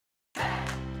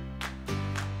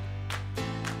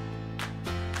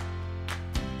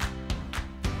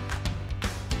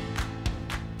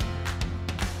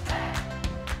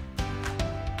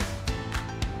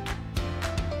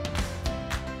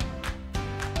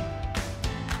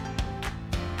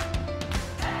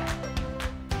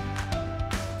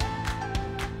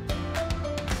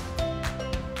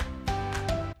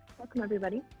Welcome,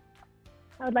 everybody.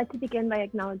 I would like to begin by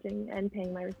acknowledging and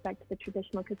paying my respect to the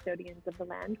traditional custodians of the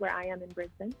land where I am in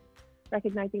Brisbane,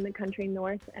 recognizing the country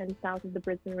north and south of the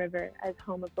Brisbane River as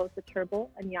home of both the Turrbal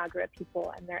and Yagara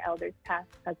people and their elders past,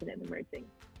 present, and emerging.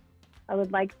 I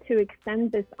would like to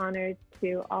extend this honor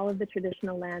to all of the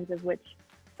traditional lands of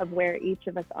where each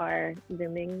of us are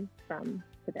zooming from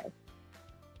today.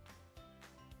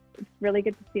 It's really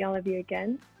good to see all of you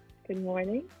again. Good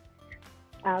morning.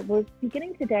 We're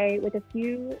beginning today with a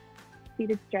few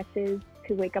seated stretches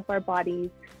to wake up our bodies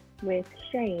with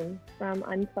Shane from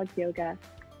Unplugged Yoga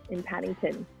in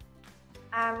Paddington.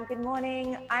 Good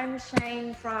morning, I'm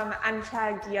Shane from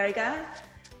Unplugged Yoga.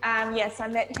 Yes, I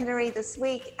met Hilary this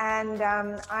week and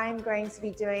I'm going to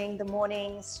be doing the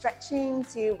morning stretching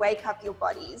to wake up your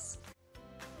bodies.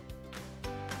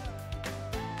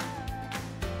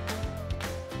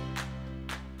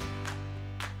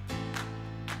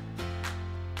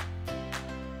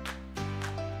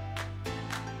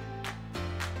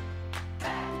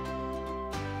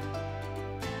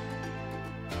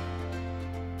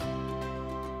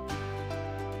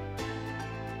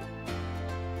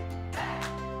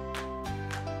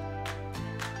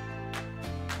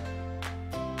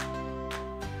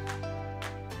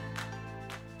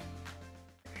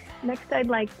 Next, I'd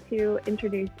like to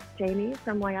introduce Jamie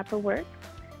from Wayapa Work.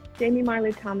 Jamie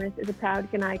Marlew Thomas is a proud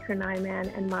Gunai Kurnai man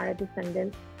and Mara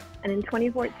descendant. And in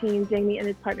 2014, Jamie and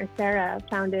his partner Sarah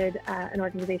founded an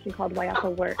organization called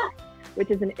Wayapa Work,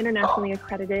 which is an internationally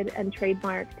accredited and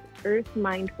trademarked Earth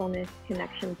Mindfulness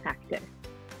Connection practice.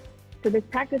 So this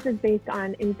practice is based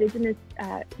on indigenous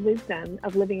wisdom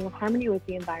of living in harmony with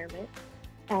the environment.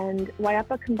 And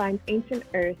Wayapa combines ancient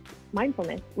Earth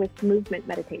mindfulness with movement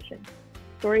meditation,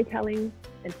 storytelling,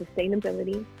 and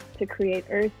sustainability to create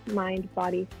earth, mind,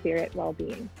 body, spirit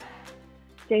well-being.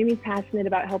 Jamie's passionate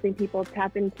about helping people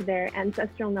tap into their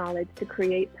ancestral knowledge to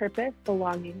create purpose,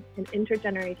 belonging, and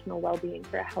intergenerational well-being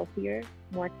for a healthier,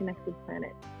 more connected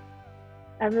planet.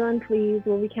 Everyone, please,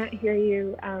 well, we can't hear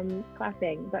you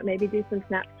clapping, but maybe do some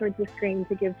snaps towards the screen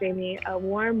to give Jamie a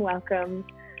warm welcome.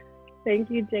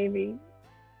 Thank you, Jamie.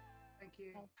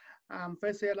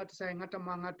 Firstly, I'd like to say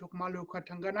ngatamanga tukmalu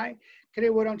kwatanganai. Kiri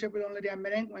warang chapilon ledia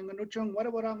mereng, manganuchung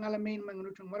waraborang alamin,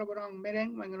 manganuchung waraborang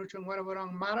mereng, manganuchung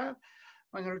waraborang mara,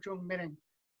 manganuchung mereng.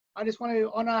 I just want to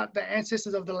honor the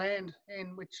ancestors of the land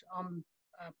in which I'm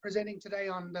presenting today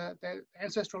on the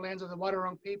ancestral lands of the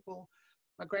Wadawurrung people,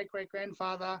 my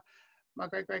great-great-grandfather, my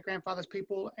great-great-grandfather's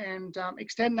people, and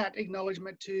extend that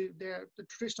acknowledgement to the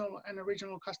traditional and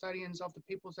original custodians of the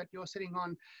peoples that you're sitting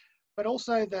on, but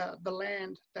also the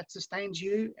land that sustains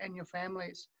you and your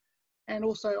families. And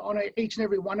also honor each and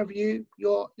every one of you,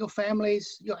 your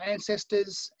families, your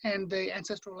ancestors, and the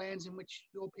ancestral lands in which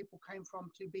your people came from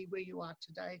to be where you are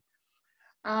today.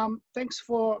 Thanks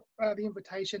for the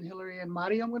invitation, Hilary and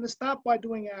Mahdi. I'm going to start by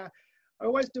doing I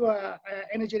always do a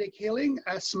energetic healing,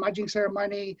 a smudging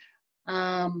ceremony,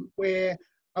 where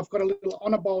I've got a little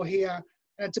honor bowl here,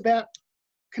 and it's about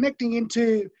connecting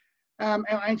into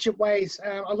our ancient ways.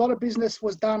 A lot of business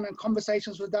was done and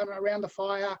conversations were done around the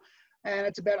fire, and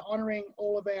it's about honoring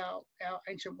all of our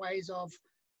ancient ways of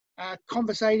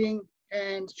conversating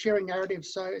and sharing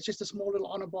narratives. So it's just a small little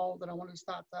honor bowl that I wanted to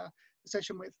start the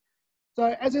session with.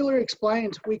 So as Hilary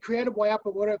explained, we created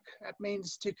Wayapa Work. That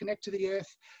means to connect to the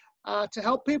earth, to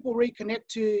help people reconnect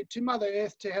to Mother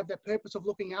Earth, to have that purpose of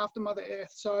looking after Mother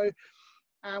Earth. So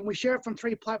we share it from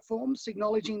 3 platforms: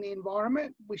 acknowledging the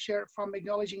environment, we share it from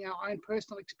acknowledging our own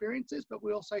personal experiences, but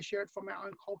we also share it from our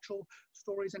own cultural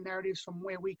stories and narratives from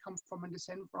where we come from and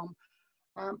descend from.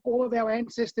 All of our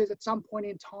ancestors at some point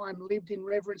in time lived in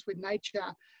reverence with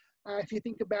nature. If you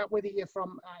think about whether you're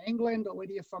from England or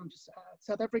whether you're from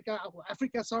South Africa, or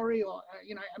Africa, sorry, or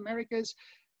Americas,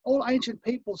 all ancient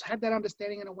peoples had that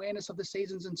understanding and awareness of the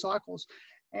seasons and cycles.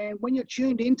 And when you're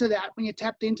tuned into that, when you're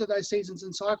tapped into those seasons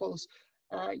and cycles,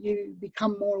 you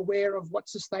become more aware of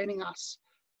what's sustaining us.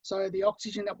 So the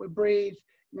oxygen that we breathe,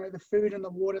 the food and the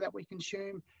water that we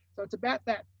consume. So it's about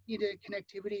that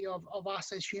interconnectivity of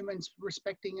us as humans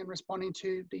respecting and responding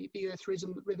to the earth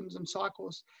rhythms and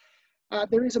cycles.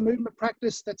 There is a movement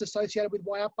practice that's associated with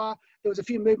Wayapa. There was a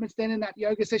few movements then in that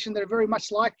yoga session that are very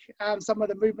much like some of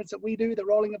the movements that we do. The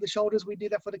rolling of the shoulders, we do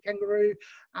that for the kangaroo.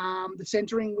 The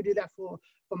centering, we do that for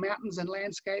mountains and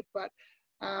landscape. But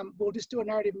we'll just do a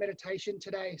narrative meditation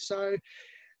today. So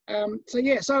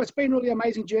it's been a really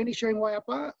amazing journey sharing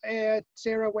Wayapa.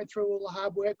 Sarah went through all the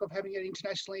hard work of having it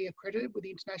internationally accredited with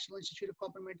the International Institute of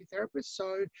Complementary Therapists.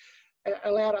 So it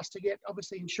allowed us to get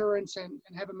obviously insurance and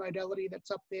have a modality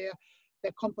that's up there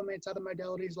that complements other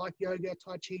modalities like yoga,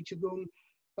 tai chi, qigong,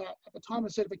 but at the time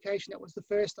of certification, it was the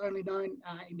first only known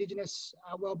Indigenous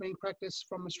wellbeing practice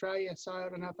from Australia. So I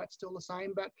don't know if that's still the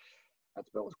same, but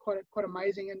that was quite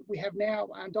amazing. And we have now,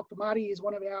 Dr. Mahdi is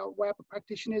one of our WIAPA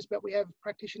practitioners, but we have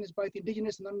practitioners, both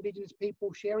Indigenous and non-Indigenous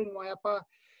people, sharing WIAPA.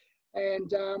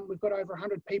 And we've got over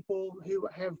 100 people who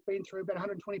have been through, about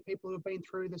 120 people who have been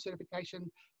through the certification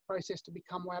process to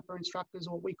become WIAPA instructors,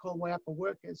 or what we call WIAPA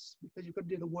workers, because you've got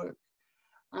to do the work.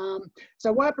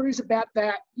 So WIAPA is about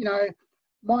that, you know,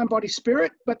 mind, body,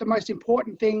 spirit, but the most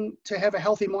important thing to have a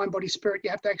healthy mind, body, spirit, you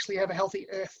have to actually have a healthy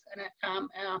earth and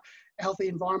a healthy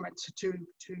environment to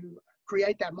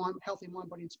create that healthy mind,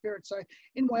 body, and spirit. So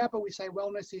in WIAPA, we say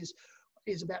wellness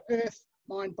is about earth,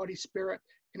 mind, body, spirit,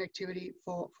 connectivity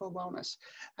for wellness.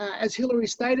 As Hilary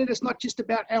stated, it's not just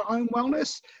about our own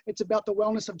wellness, it's about the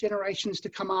wellness of generations to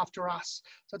come after us.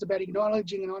 So it's about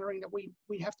acknowledging and honouring that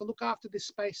we have to look after this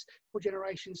space for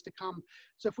generations to come.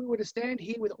 So if we were to stand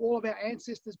here with all of our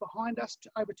ancestors behind us,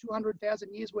 over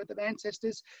 200,000 years worth of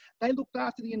ancestors, they looked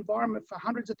after the environment for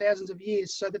hundreds of thousands of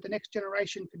years so that the next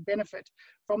generation could benefit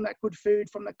from that good food,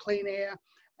 from the clean air,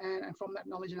 and from that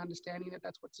knowledge and understanding that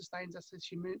that's what sustains us as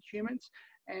humans.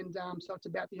 And so it's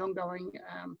about the ongoing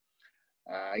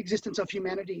existence of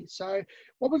humanity. So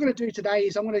what we're going to do today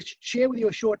is I'm going to share with you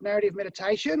a short narrative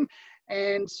meditation.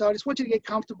 And so I just want you to get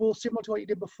comfortable, similar to what you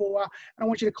did before, and I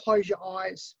want you to close your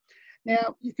eyes.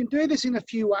 Now, you can do this in a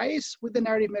few ways with the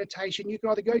narrative meditation. You can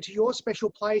either go to your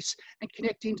special place and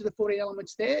connect into the 14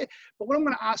 elements there. But what I'm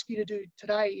going to ask you to do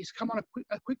today is come on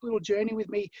a quick little journey with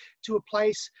me to a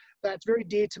place that's very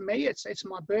dear to me. It's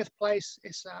my birthplace.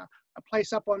 It's a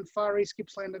place up on far east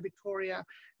Gippsland of Victoria.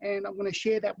 And I'm going to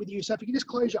share that with you. So if you can just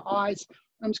close your eyes,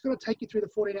 I'm just going to take you through the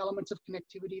 14 elements of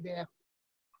connectivity there.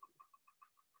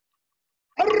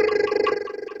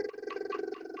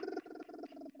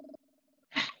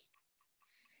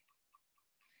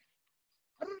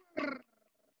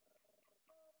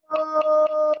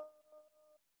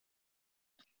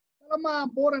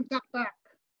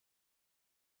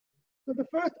 So the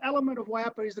first element of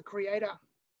WIAPA is the creator.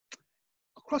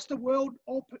 Across the world,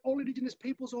 all Indigenous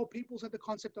peoples, all peoples have the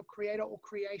concept of creator or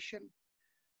creation.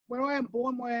 Where I am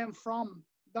born, where I am from,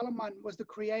 Dalaman was the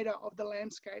creator of the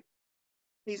landscape.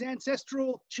 His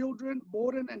ancestral children,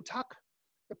 Borden and Tuck,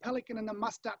 the pelican and the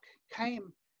musk-duck,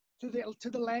 came to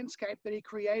the landscape that he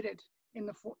created in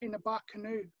the bark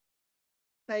canoe.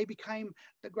 They became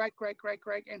the great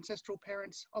ancestral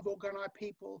parents of Orgonai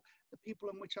people, the people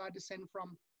in which I descend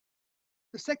from.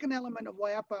 The second element of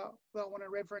WIAPA that I want to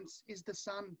reverence is the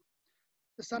sun.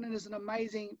 The sun is an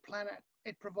amazing planet.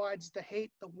 It provides the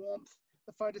heat, the warmth,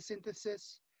 the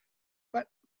photosynthesis. But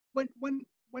when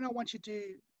I want you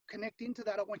to connect into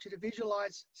that, I want you to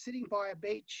visualize sitting by a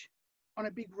beach on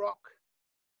a big rock,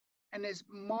 and there's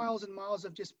miles and miles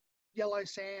of just yellow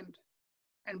sand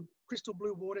and crystal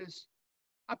blue waters.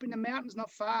 Up in the mountains,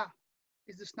 not far,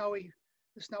 is the snowy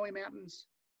mountains.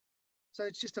 So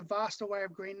it's just a vast array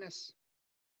of greenness.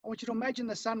 I want you to imagine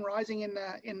the sun rising in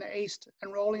the east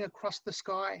and rolling across the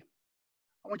sky.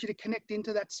 I want you to connect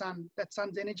into that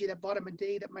sun's energy, that vitamin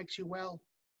D that makes you well.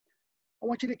 I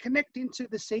want you to connect into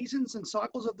the seasons and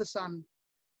cycles of the sun.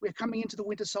 We're coming into the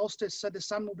winter solstice, so the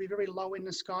sun will be very low in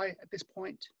the sky at this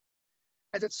point.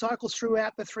 As it cycles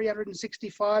throughout the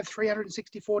 364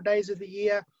 days of the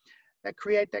year that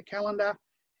create that calendar,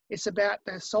 it's about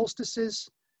the solstices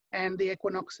and the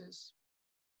equinoxes.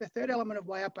 The third element of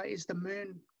WIAPA is the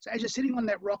moon. So as you're sitting on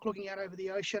that rock looking out over the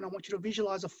ocean, I want you to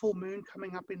visualize a full moon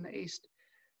coming up in the east.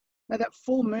 Now that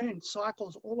full moon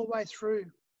cycles all the way through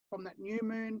from that new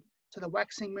moon to the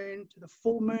waxing moon to the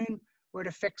full moon, where it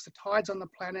affects the tides on the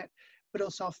planet, but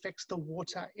also affects the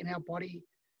water in our body.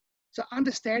 So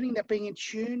understanding that being in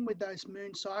tune with those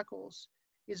moon cycles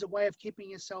is a way of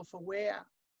keeping yourself aware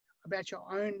about your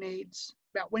own needs,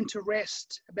 about when to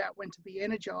rest, about when to be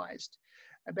energized,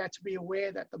 about to be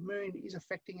aware that the moon is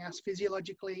affecting us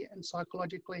physiologically and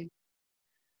psychologically.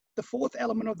 The fourth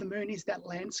element of the moon is that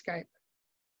landscape.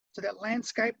 So that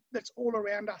landscape that's all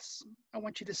around us. I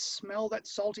want you to smell that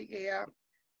salty air,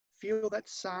 feel that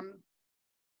sun.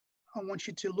 I want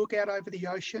you to look out over the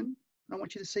ocean, and I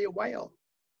want you to see a whale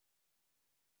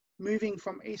moving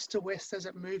from east to west as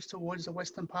it moves towards the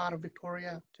western part of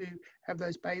Victoria to have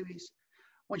those babies.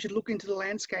 I want you to look into the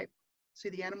landscape, see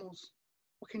the animals.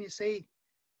 What can you see?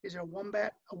 Is there a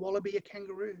wombat, a wallaby, a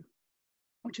kangaroo? I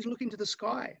want you to look into the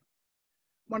sky.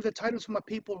 One of the totems for my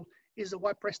people is the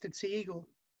white-breasted sea eagle.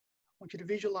 I want you to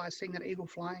visualize seeing that eagle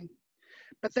flying.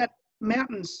 But that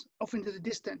mountains off into the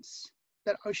distance,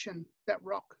 that ocean, that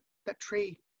rock, that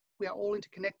tree, we are all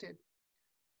interconnected.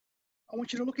 I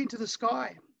want you to look into the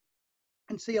sky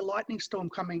and see a lightning storm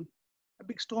coming, a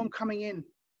big storm coming in.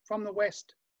 from the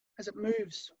west. As it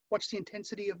moves, watch the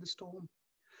intensity of the storm.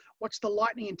 Watch the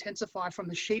lightning intensify from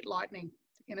the sheet lightning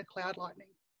to inner cloud lightning.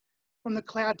 From the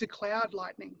cloud to cloud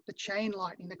lightning, the chain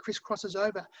lightning that crisscrosses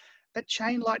over. That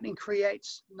chain lightning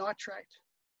creates nitrate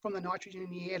from the nitrogen in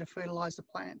the air to fertilize the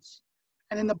plants.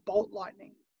 And then the bolt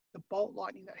lightning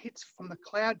that hits from the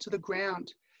cloud to the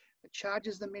ground, that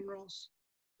charges the minerals,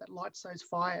 that lights those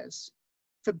fires.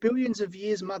 For billions of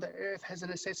years, Mother Earth has a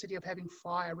necessity of having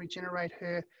fire regenerate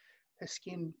her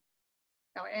skin.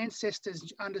 Our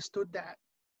ancestors understood that.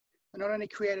 They not only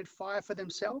created fire for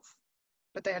themselves,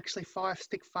 but they actually fire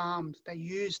stick farmed. They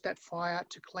used that fire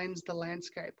to cleanse the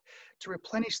landscape, to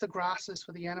replenish the grasses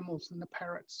for the animals and the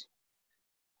parrots.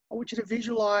 I want you to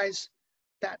visualize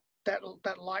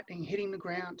that lightning hitting the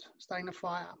ground, starting the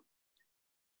fire.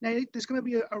 Now, there's going to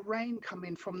be a rain come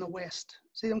in from the west.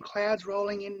 See them clouds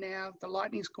rolling in now, the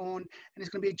lightning's gone, and there's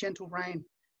going to be a gentle rain.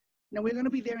 Now, we're going to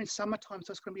be there in summertime,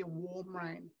 so it's going to be a warm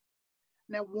rain.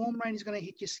 Now, warm rain is going to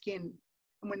hit your skin.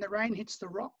 And when the rain hits the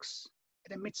rocks,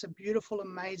 it emits a beautiful,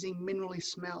 amazing, minerally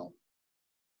smell.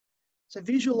 So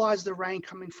visualize the rain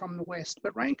coming from the west.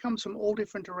 But rain comes from all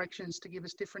different directions to give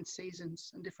us different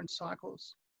seasons and different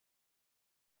cycles.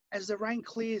 As the rain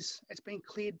clears, it's being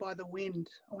cleared by the wind.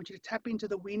 I want you to tap into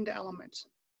the wind element,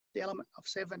 the element of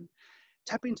 7.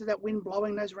 Tap into that wind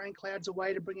blowing those rain clouds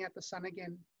away to bring out the sun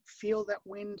again. Feel that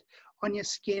wind on your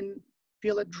skin.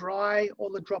 Feel it dry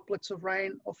all the droplets of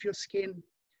rain off your skin.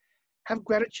 Have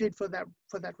gratitude for that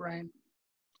rain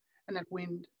and that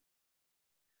wind.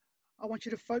 I want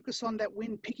you to focus on that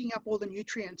wind picking up all the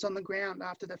nutrients on the ground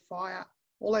after that fire,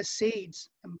 all those seeds,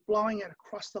 and blowing it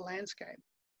across the landscape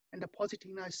and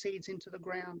depositing those seeds into the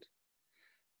ground.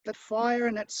 That fire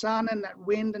and that sun and that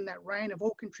wind and that rain have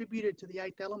all contributed to the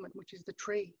 8th element, which is the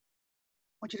tree.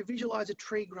 I want you to visualize a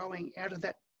tree growing out of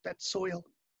that soil,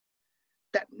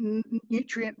 that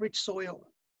nutrient-rich soil,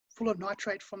 full of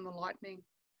nitrate from the lightning.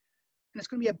 And it's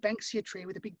going to be a Banksia tree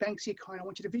with a big Banksia cone. I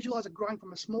want you to visualize it growing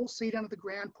from a small seed under the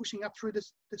ground, pushing up through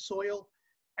the soil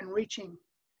and reaching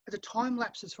as a time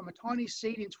lapses from a tiny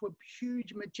seed into a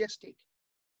huge, majestic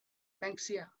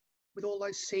Banksia with all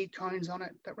those seed cones on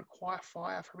it that require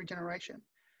fire for regeneration.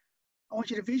 I want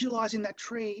you to visualize in that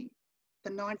tree the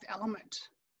 9th element,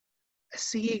 a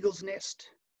sea eagle's nest.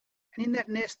 And in that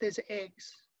nest, there's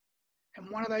eggs. And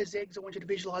one of those eggs, I want you to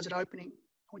visualize it opening.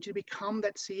 I want you to become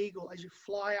that sea eagle as you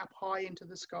fly up high into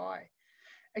the sky.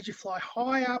 As you fly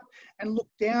high up and look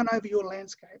down over your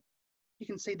landscape, you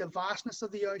can see the vastness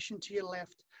of the ocean to your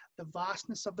left, the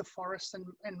vastness of the forests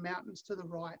and mountains to the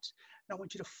right. And I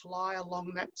want you to fly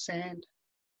along that sand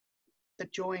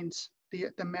that joins the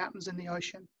mountains and the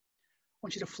ocean. I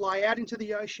want you to fly out into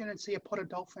the ocean and see a pod of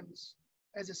dolphins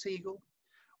as a seagull.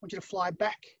 I want you to fly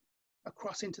back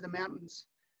across into the mountains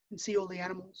and see all the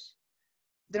animals.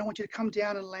 Then I want you to come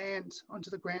down and land onto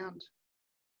the ground,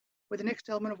 where the next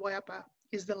element of Wayapa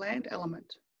is the land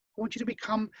element. I want you to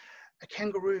become a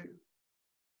kangaroo,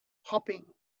 hopping.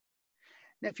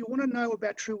 Now, if you want to know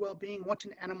about true well-being, watch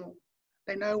an animal.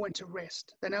 They know when to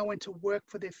rest. They know when to work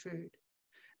for their food.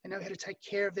 They know how to take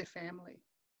care of their family.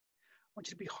 I want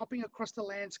you to be hopping across the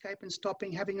landscape and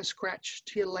stopping, having a scratch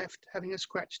to your left, having a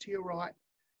scratch to your right.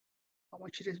 I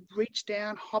want you to reach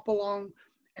down, hop along,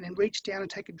 and then reach down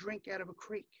and take a drink out of a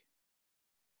creek.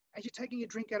 As you're taking a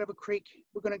drink out of a creek,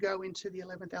 we're going to go into the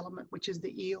 11th element, which is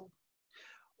the eel,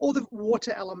 or the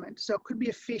water element. So it could be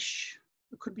a fish,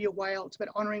 it could be a whale. It's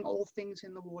about honoring all things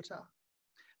in the water.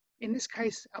 In this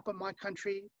case, up in my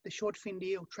country, the short-finned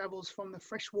eel travels from the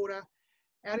freshwater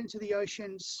out into the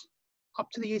oceans, up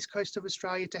to the east coast of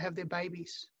Australia to have their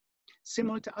babies.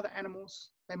 Similar to other animals,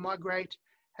 they migrate,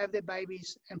 have their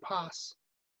babies, and pass.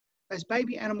 Those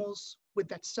baby animals with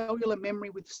that cellular memory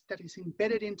that is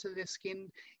embedded into their skin,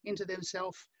 into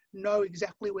themselves, know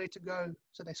exactly where to go.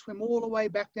 So they swim all the way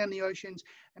back down the oceans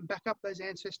and back up those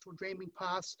ancestral dreaming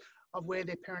paths of where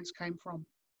their parents came from.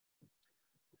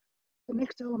 The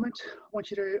next element I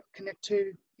want you to connect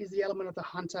to is the element of the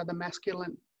hunter, the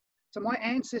masculine. So my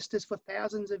ancestors for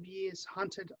thousands of years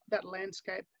hunted that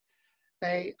landscape.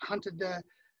 They hunted the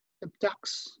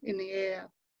ducks in the air.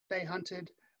 They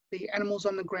hunted the animals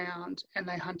on the ground, and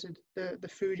they hunted the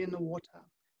food in the water.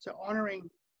 So honoring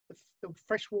the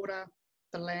fresh water,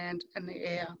 the land, and the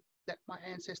air that my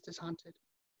ancestors hunted.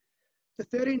 The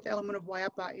 13th element of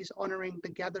Wayapa is honoring the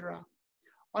gatherer,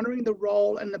 honoring the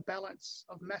role and the balance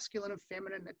of masculine and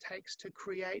feminine it takes to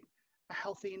create a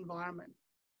healthy environment.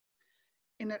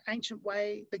 In that ancient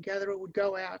way, the gatherer would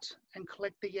go out and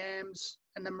collect the yams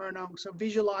and the murnong, so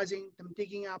visualizing them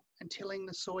digging up and tilling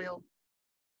the soil,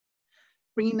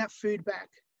 bringing that food back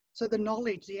So the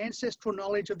knowledge, the ancestral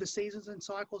knowledge of the seasons and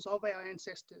cycles of our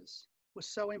ancestors was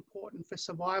so important for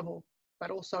survival, but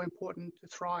also important to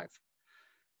thrive.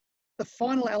 The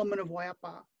final element of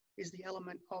Wayapa is the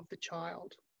element of the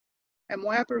child. And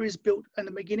Wayapa is built in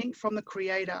the beginning from the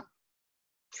creator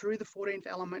through the 14th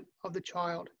element of the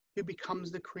child who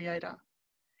becomes the creator.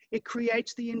 It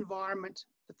creates the environment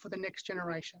for the next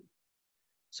generation.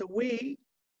 So we,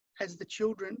 as the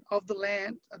children of the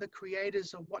land, are the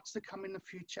creators of what's to come in the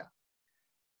future.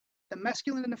 The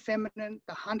masculine and the feminine,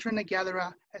 the hunter and the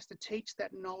gatherer, has to teach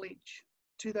that knowledge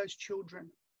to those children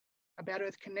about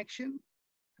earth connection,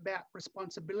 about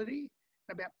responsibility,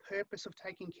 and about purpose of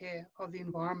taking care of the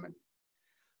environment.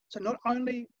 So not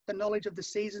only the knowledge of the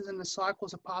seasons and the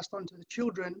cycles are passed on to the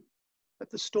children, but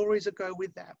the stories that go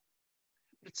with that.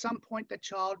 But at some point, that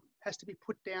child has to be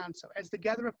put down. So as the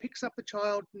gatherer picks up the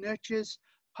child, nurtures,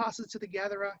 passes to the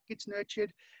gatherer, gets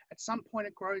nurtured, at some point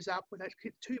it grows up. When it's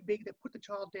too big, they put the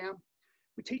child down.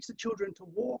 We teach the children to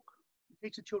walk, we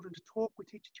teach the children to talk, we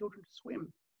teach the children to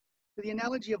swim. So the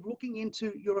analogy of looking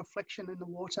into your reflection in the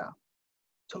water,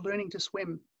 to learning to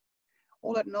swim,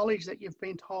 all that knowledge that you've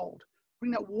been told,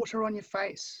 bring that water on your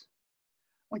face.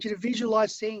 I want you to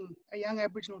visualize seeing a young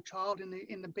Aboriginal child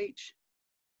in the beach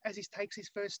as he takes his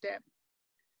first step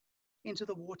into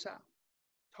the water,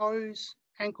 toes,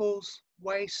 ankles,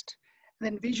 waist, and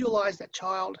then visualize that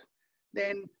child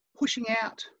then pushing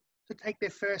out to take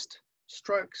their first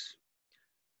strokes.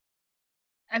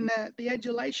 And the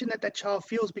adulation that that child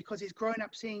feels because he's grown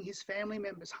up seeing his family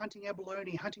members hunting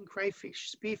abalone, hunting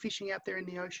crayfish, spearfishing out there in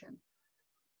the ocean.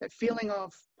 That feeling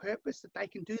of purpose that they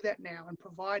can do that now and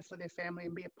provide for their family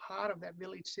and be a part of that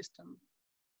village system.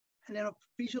 And then I'll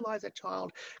visualize that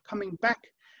child coming back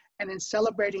and then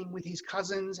celebrating with his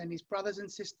cousins and his brothers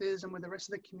and sisters and with the rest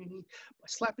of the community by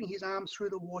slapping his arms through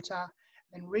the water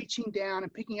and reaching down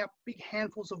and picking up big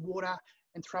handfuls of water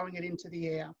and throwing it into the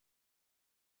air.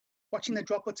 Watching the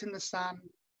droplets in the sun.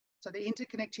 So the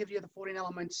interconnectivity of the 14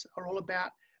 elements are all about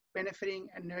benefiting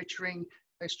and nurturing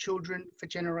those children for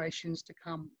generations to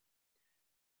come.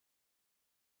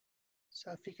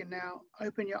 So if you can now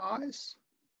open your eyes.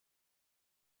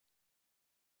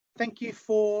 Thank you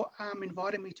for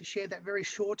inviting me to share that very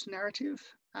short narrative.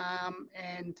 I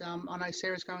know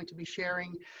Sarah's going to be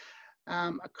sharing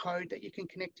a code that you can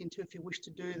connect into if you wish to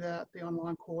do the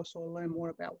online course or learn more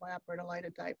about Wayapa at a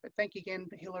later date. But thank you again,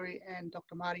 Hilary and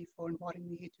Dr. Mahdi, for inviting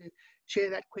me here to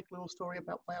share that quick little story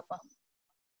about Wayapa.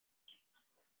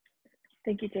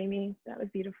 Thank you, Jamie. That was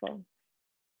beautiful.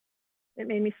 It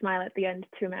made me smile at the end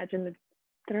to imagine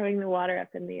throwing the water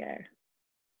up in the air.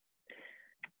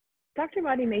 Dr.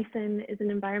 Mahdi Mason is an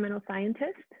environmental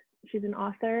scientist. She's an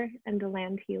author and a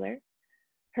land healer.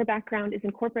 Her background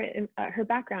in corporate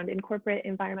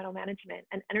environmental management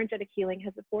and energetic healing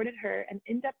has afforded her an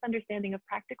in-depth understanding of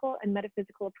practical and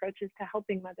metaphysical approaches to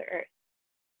helping Mother Earth.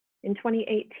 In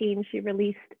 2018, she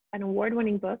released an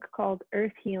award-winning book called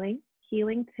Earth Healing,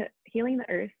 Healing the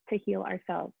Earth to Heal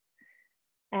Ourselves.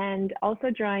 And also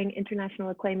drawing international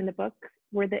acclaim in the book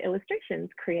were the illustrations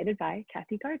created by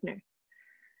Kathy Gardiner.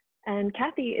 And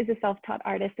Kathy is a self-taught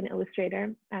artist and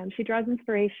illustrator. She draws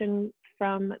inspiration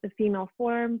from the female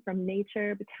form, from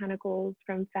nature, botanicals,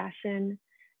 from fashion,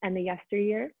 and the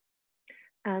yesteryear.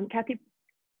 Kathy,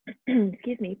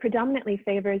 excuse me, predominantly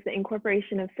favors the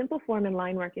incorporation of simple form and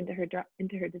line work into her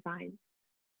designs.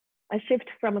 A shift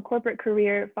from a corporate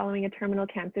career following a terminal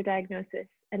cancer diagnosis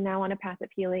and now on a path of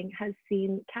healing has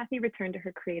seen Kathy return to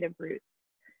her creative roots.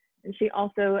 And she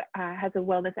also has a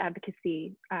wellness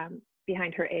advocacy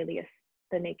behind her alias,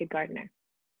 The Naked Gardiner.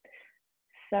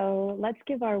 So let's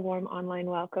give our warm online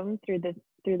welcome through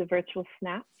the virtual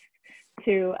snaps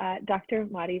to Dr.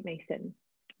 Mahdi Mason.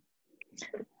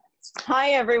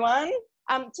 Hi everyone.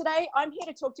 Today I'm here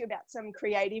to talk to you about some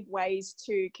creative ways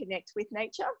to connect with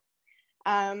nature.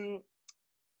 My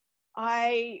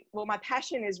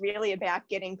passion is really about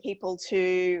getting people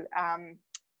to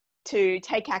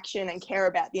take action and care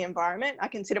about the environment. I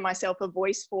consider myself a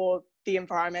voice for the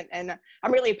environment, and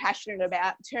I'm really passionate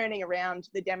about turning around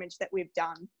the damage that we've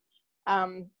done.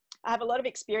 I have a lot of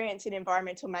experience in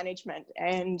environmental management,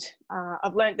 and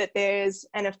I've learned that there's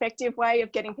an effective way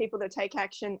of getting people to take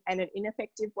action and an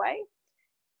ineffective way.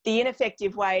 The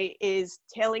ineffective way is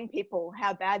telling people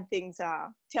how bad things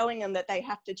are, telling them that they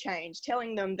have to change,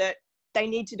 telling them that they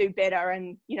need to do better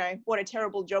and, you know, what a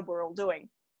terrible job we're all doing,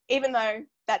 even though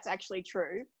that's actually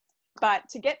true. But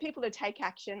to get people to take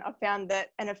action, I've found that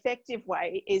an effective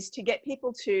way is to get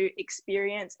people to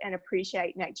experience and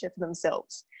appreciate nature for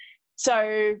themselves.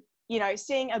 So, you know,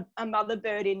 seeing a mother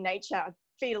bird in nature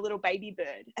feed a little baby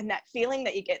bird, and that feeling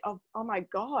that you get of, oh my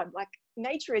God, like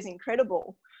nature is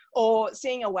incredible, or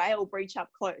seeing a whale breach up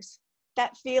close,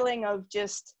 that feeling of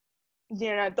just,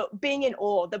 you know, being in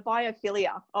awe, the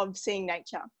biophilia of seeing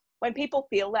nature. When people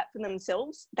feel that for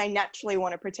themselves, they naturally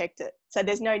want to protect it. So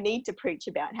there's no need to preach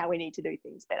about how we need to do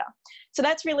things better. So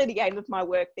that's really the aim of my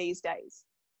work these days.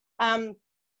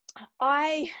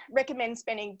 I recommend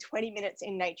spending 20 minutes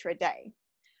in nature a day.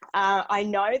 I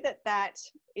know that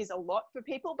is a lot for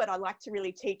people, but I like to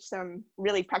really teach some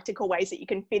really practical ways that you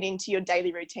can fit into your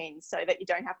daily routines so that you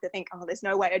don't have to think, oh, there's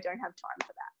no way I don't have time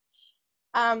for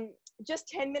that. Just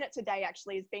 10 minutes a day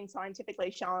actually has been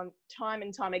scientifically shown time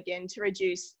and time again to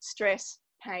reduce stress,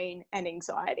 pain, and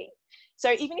anxiety.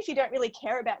 So even if you don't really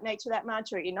care about nature that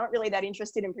much, or you're not really that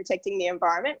interested in protecting the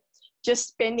environment, just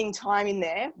spending time in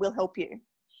there will help you.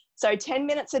 So 10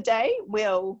 minutes a day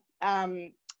will,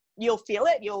 you'll feel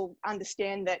it, you'll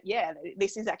understand that, yeah,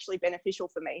 this is actually beneficial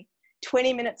for me.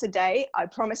 20 minutes a day, I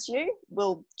promise you,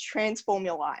 will transform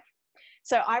your life.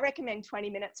 So I recommend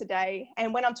 20 minutes a day.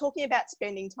 And when I'm talking about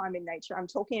spending time in nature, I'm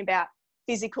talking about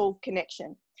physical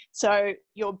connection. So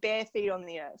your bare feet on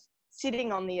the earth,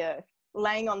 sitting on the earth,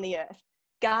 laying on the earth,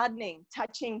 gardening,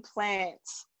 touching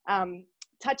plants,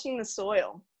 touching the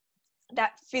soil,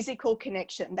 that physical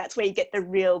connection, that's where you get the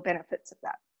real benefits of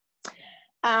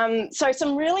that. So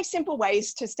some really simple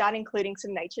ways to start including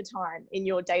some nature time in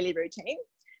your daily routine.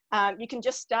 You can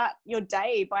just start your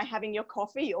day by having your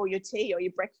coffee or your tea or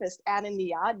your breakfast out in the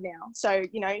yard now. So,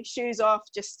 you know, shoes off,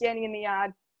 just standing in the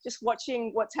yard, just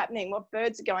watching what's happening, what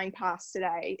birds are going past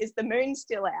today. Is the moon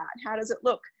still out? How does it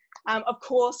look? Of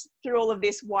course, through all of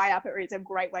this, Waiyapa is a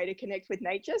great way to connect with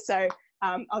nature. So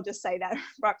I'll just say that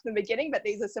right from the beginning, but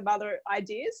these are some other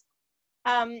ideas.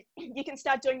 You can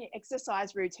start doing your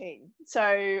exercise routine.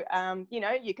 So, you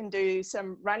know, you can do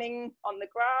some running on the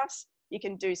grass, you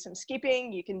can do some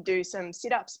skipping, you can do some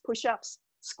sit-ups, push-ups,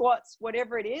 squats,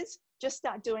 whatever it is, just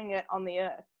start doing it on the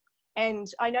earth.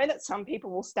 And I know that some people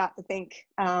will start to think,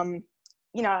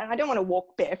 you know, I don't want to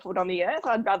walk barefoot on the earth.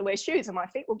 I'd rather wear shoes and my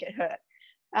feet will get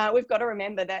hurt. We've got to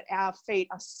remember that our feet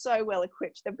are so well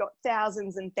equipped. They've got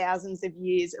thousands and thousands of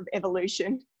years of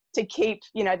evolution to keep,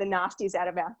 you know, the nasties out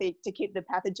of our feet, to keep the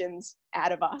pathogens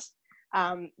out of us,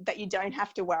 that you don't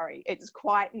have to worry. It's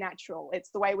quite natural. It's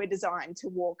the way we're designed to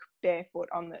walk barefoot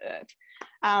on the earth.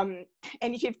 And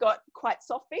if you've got quite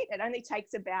soft feet, it only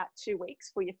takes about 2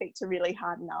 weeks for your feet to really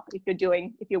harden up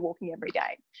if you're walking every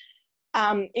day.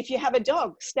 If you have a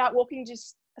dog, start walking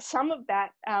just some of that,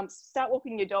 start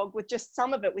walking your dog with just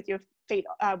some of it with your feet,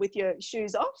 with your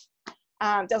shoes off.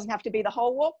 Doesn't have to be the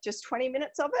whole walk, just 20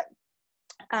 minutes of it.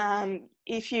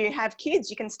 If you have kids,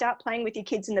 you can start playing with your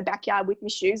kids in the backyard with your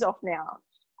shoes off now.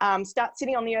 Start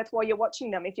sitting on the earth while you're watching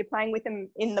them. If you're playing with them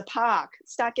in the park,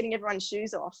 start getting everyone's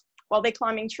shoes off. While they're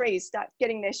climbing trees, start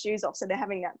getting their shoes off so they're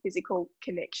having that physical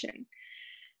connection.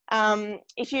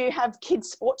 If you have kids'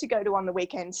 sport to go to on the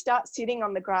weekend, start sitting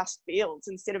on the grass fields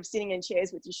instead of sitting in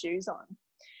chairs with your shoes on.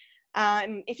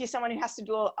 If you're someone who has to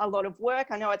do a lot of work,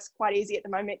 I know it's quite easy at the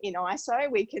moment in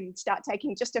ISO, we can start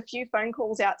taking just a few phone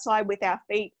calls outside with our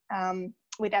feet,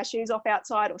 with our shoes off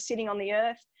outside or sitting on the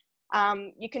earth.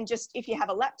 You can just, if you have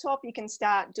a laptop, you can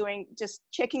start doing, just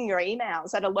checking your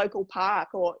emails at a local park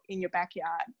or in your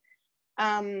backyard.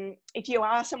 If you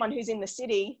are someone who's in the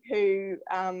city who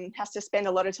has to spend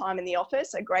a lot of time in the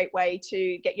office, a great way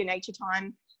to get your nature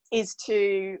time is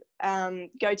to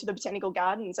go to the botanical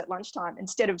gardens at lunchtime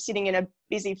instead of sitting in a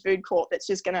busy food court that's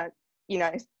just going to, you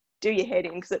know, do your head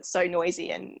in because it's so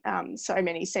noisy and so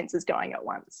many senses going at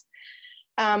once.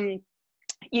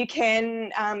 You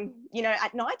can, you know,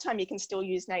 at nighttime you can still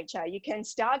use nature. You can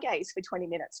stargaze for 20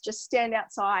 minutes, just stand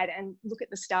outside and look at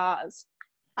the stars.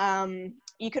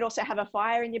 You could also have a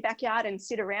fire in your backyard and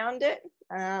sit around it.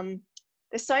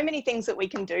 There's so many things that we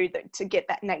can do to get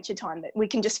that nature time that we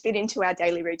can just fit into our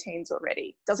daily routines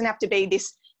already. It doesn't have to be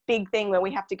this big thing where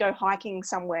we have to go hiking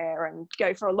somewhere and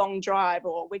go for a long drive,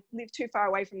 or we live too far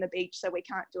away from the beach so we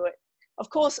can't do it. Of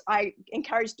course, I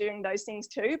encourage doing those things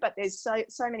too, but there's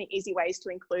so many easy ways to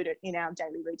include it in our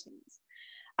daily routines.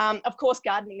 Of course,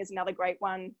 gardening is another great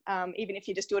one. Even if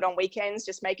you just do it on weekends,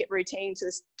 just make it routine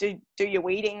to do your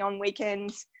weeding on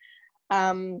weekends.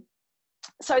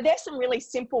 So there's some really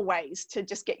simple ways to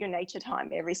just get your nature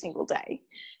time every single day.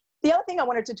 The other thing I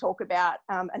wanted to talk about,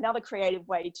 another creative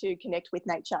way to connect with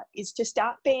nature, is to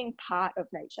start being part of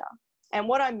nature. And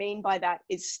what I mean by that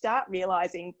is start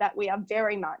realizing that we are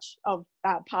very much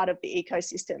part of the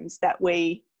ecosystems that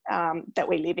we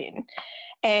live in.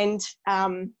 And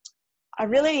I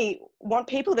really want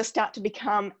people to start to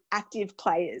become active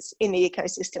players in the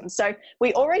ecosystem. So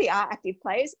we already are active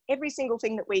players. Every single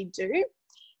thing that we do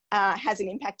has an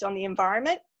impact on the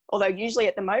environment, although usually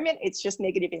at the moment it's just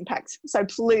negative impacts. So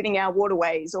polluting our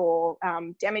waterways or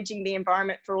damaging the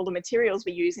environment for all the materials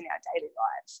we use in our daily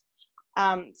lives.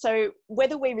 So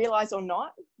whether we realise or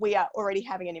not, we are already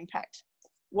having an impact.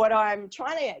 What I'm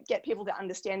trying to get people to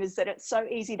understand is that it's so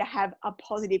easy to have a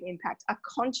positive impact, a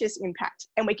conscious impact,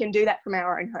 and we can do that from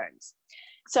our own homes.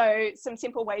 So some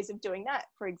simple ways of doing that,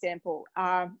 for example,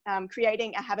 are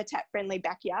creating a habitat-friendly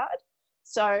backyard.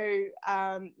 So,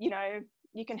 you know,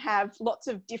 you can have lots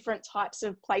of different types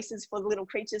of places for the little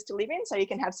creatures to live in. So you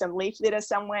can have some leaf litter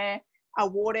somewhere, a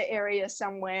water area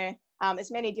somewhere,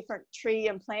 as many different tree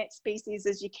and plant species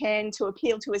as you can to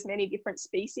appeal to as many different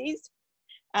species.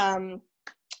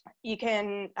 You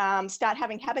can start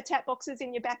having habitat boxes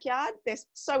in your backyard. They're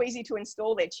so easy to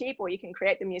install, they're cheap, or you can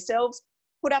create them yourselves.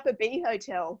 Put up a bee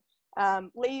hotel,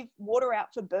 leave water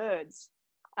out for birds,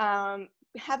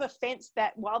 have a fence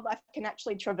that wildlife can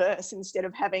actually traverse instead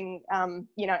of having,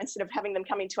 you know, instead of having them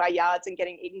come into our yards and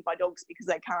getting eaten by dogs because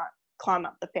they can't climb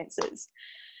up the fences.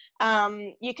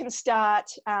 You can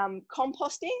start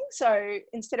composting. So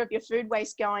instead of your food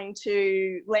waste going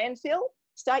to landfill,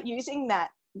 start using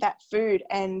that food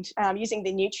and using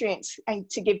the nutrients and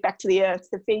to give back to the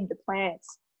earth, to feed the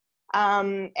plants,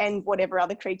 and whatever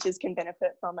other creatures can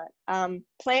benefit from it.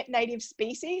 Plant native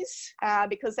species,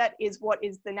 because that is what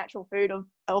is the natural food of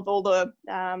all the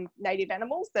native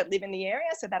animals that live in the area,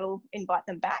 so that'll invite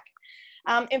them back.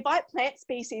 Invite plant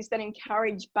species that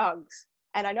encourage bugs.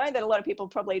 And I know that a lot of people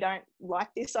probably don't like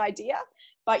this idea,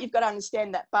 but you've got to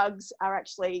understand that bugs are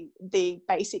actually the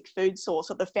basic food source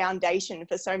or the foundation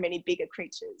for so many bigger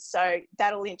creatures. So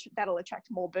that'll attract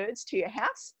more birds to your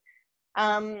house,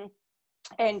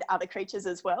 and other creatures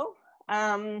as well.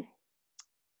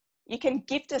 You can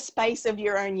gift a space of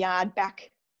your own yard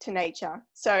back to nature.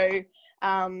 So,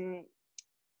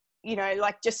 you know,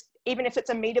 like just even if it's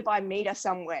a metre by metre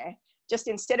somewhere, just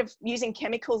instead of using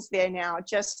chemicals there now,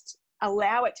 just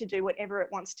allow it to do whatever it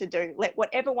wants to do. Let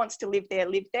whatever wants to live there,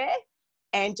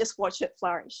 and just watch it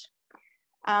flourish.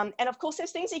 And of course,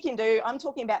 there's things you can do. I'm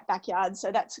talking about backyards.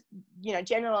 So that's, you know,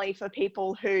 generally for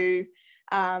people who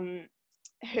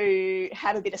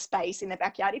have a bit of space in the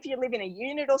backyard. If you live in a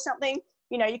unit or something,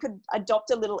 you know, you could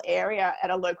adopt a little area at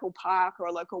a local park or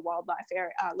a local wildlife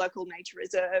area, local nature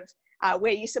reserve,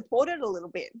 where you support it a little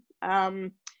bit,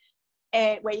 and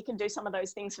where you can do some of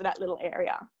those things for that little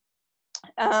area.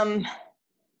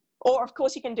 Or of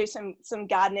course you can do some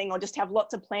gardening or just have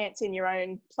lots of plants in your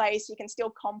own place. You can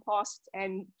still compost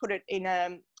and put it in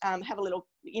have a little,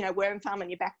 you know, worm farm on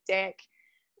your back deck.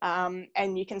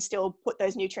 And you can still put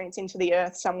those nutrients into the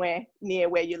earth somewhere near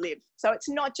where you live. So it's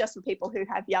not just for people who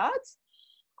have yards.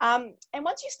 And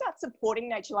once you start supporting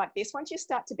nature like this, once you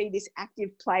start to be this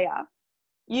active player,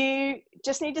 you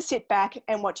just need to sit back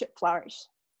and watch it flourish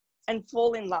and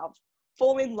fall in love.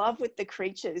 Fall in love with the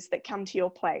creatures that come to your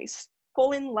place.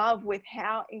 Fall in love with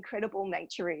how incredible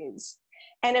nature is,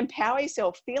 and empower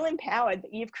yourself. Feel empowered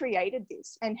that you've created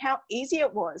this and how easy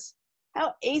it was.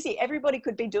 How easy everybody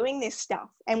could be doing this stuff,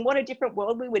 and what a different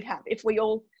world we would have if we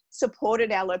all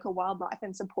supported our local wildlife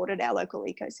and supported our local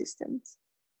ecosystems.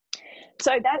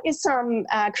 So that is some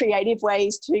creative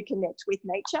ways to connect with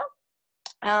nature.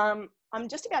 I'm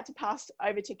just about to pass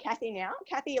over to Kathy now.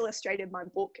 Kathy illustrated my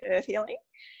book, Earth Healing.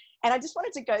 And I just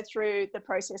wanted to go through the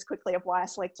process quickly of why I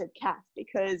selected Kath,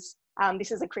 because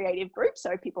this is a creative group,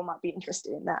 so people might be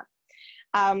interested in that.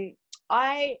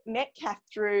 I met Kath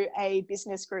through a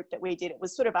business group that we did. It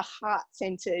was sort of a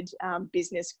heart-centered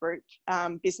business group,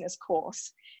 business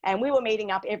course. And we were meeting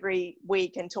up every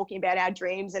week and talking about our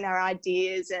dreams and our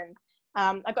ideas. And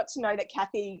I got to know that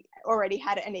Kathy already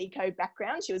had an eco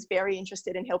background. She was very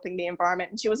interested in helping the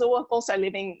environment. And she was also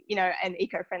living, you know, an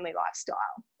eco-friendly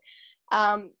lifestyle.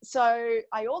 So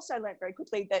I also learned very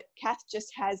quickly that Kath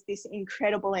just has this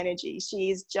incredible energy.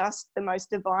 She is just the most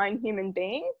divine human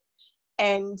being.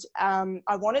 And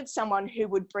I wanted someone who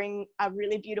would bring a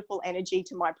really beautiful energy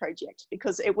to my project,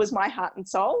 because it was my heart and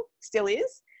soul, still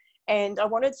is. And I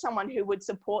wanted someone who would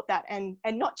support that and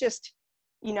not just,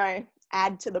 you know,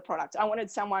 add to the product. I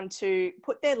wanted someone to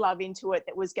put their love into it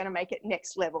that was going to make it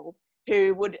next level,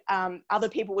 who would, other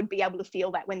people would be able to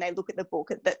feel that when they look at the book,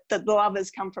 that the love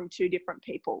has come from two different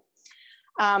people.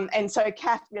 And so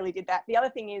Kath really did that. The other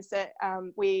thing is that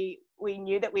we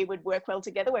knew that we would work well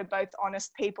together. We're both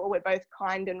honest people. We're both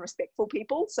kind and respectful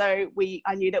people. So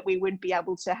I knew that we would be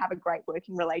able to have a great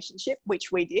working relationship,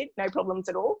 which we did, no problems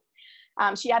at all.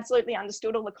 She absolutely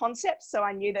understood all the concepts. So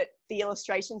I knew that the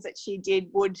illustrations that she did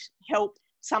would help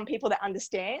some people to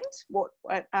understand what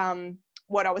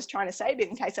I was trying to say, but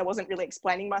in case I wasn't really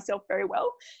explaining myself very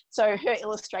well. So her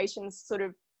illustrations sort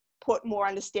of put more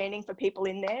understanding for people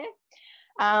in there.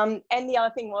 And the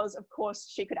other thing was, of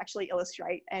course, she could actually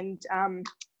illustrate. And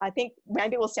I think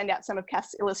maybe we'll send out some of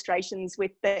Kath's illustrations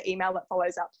with the email that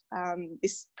follows up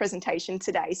this presentation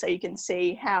today, so you can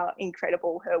see how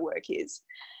incredible her work is.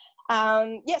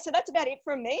 Yeah, so that's about it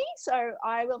from me. So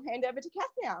I will hand over to Kath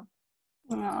now.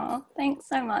 Oh, thanks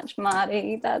so much,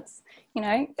 Mahdi. That's, you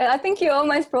know, I think you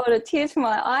almost brought a tear to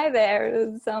my eye there. It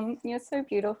was, you're so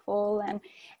beautiful, and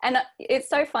it's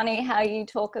so funny how you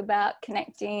talk about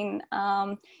connecting,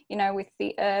 you know, with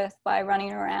the earth by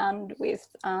running around with,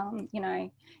 you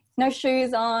know, no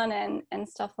shoes on and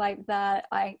stuff like that.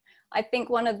 I think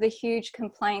one of the huge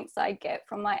complaints I get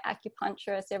from my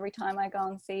acupuncturist every time I go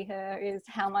and see her is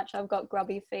how much I've got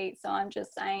grubby feet. So I'm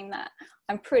just saying that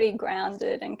I'm pretty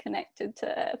grounded and connected to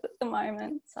earth at the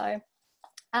moment. So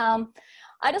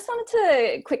I just wanted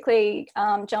to quickly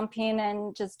jump in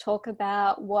and just talk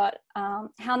about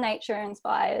how nature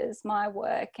inspires my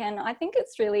work. And I think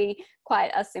it's really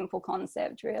quite a simple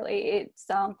concept, really.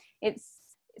 It's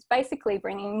basically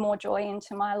bringing more joy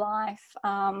into my life.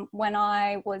 When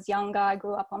I was younger, I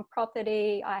grew up on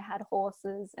property. I had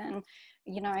horses and,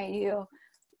 you know, your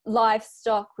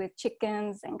livestock with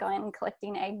chickens and going and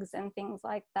collecting eggs and things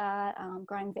like that,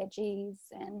 growing veggies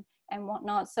and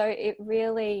whatnot. So it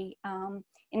really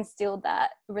instilled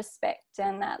that respect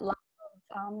and that love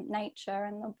of nature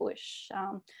and the bush.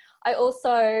 I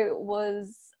also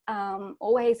was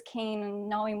always keen on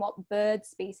knowing what bird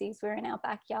species were in our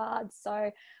backyard.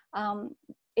 So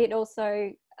it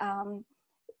also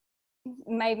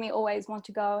made me always want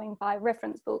to go and buy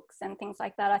reference books and things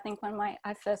like that. I think when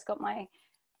I first got my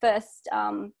first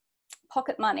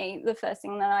pocket money, the first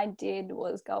thing that I did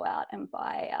was go out and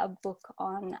buy a book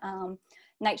on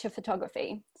nature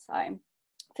photography. So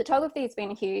photography has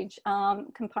been a huge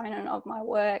component of my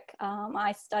work.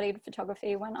 I studied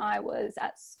photography when I was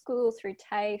at school through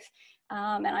TAFE,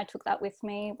 and I took that with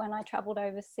me when I travelled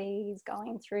overseas,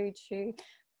 going through to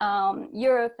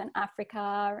Europe and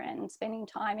Africa and spending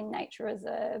time in nature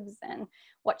reserves and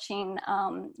watching,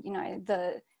 you know,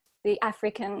 the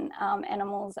African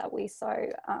animals that we so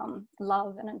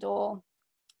love and adore.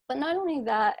 But not only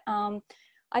that,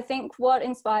 I think what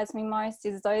inspires me most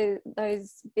is those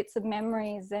bits of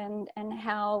memories and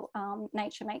how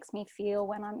nature makes me feel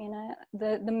when I'm in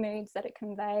the moods that it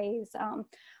conveys.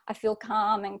 I feel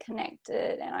calm and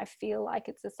connected, and I feel like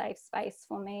it's a safe space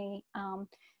for me.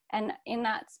 And in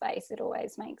that space, it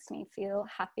always makes me feel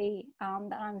happy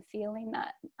that I'm feeling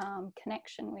that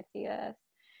connection with the earth.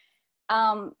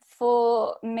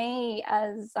 For me,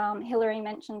 as Hilary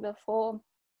mentioned before,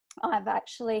 I've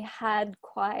actually had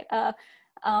quite a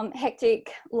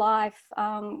hectic life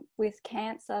with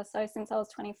cancer. So since I was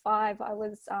 25, I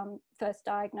was first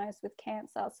diagnosed with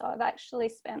cancer. So I've actually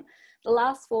spent the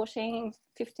last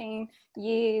 15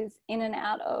 years in and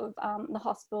out of the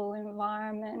hospital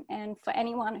environment. And for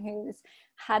anyone who's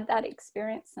had that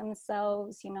experience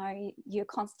themselves, you know, you're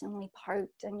constantly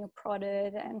poked and you're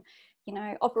prodded and, you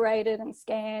know, operated and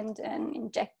scanned and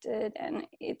injected, and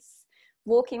it's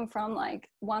walking from like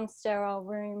one sterile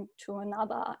room to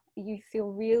another. You feel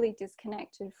really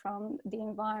disconnected from the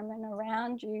environment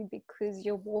around you because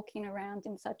you're walking around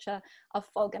in such a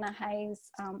fog and a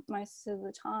haze most of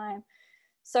the time.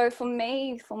 So for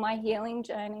me, for my healing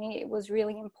journey, it was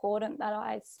really important that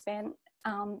I spent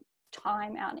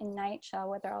time out in nature,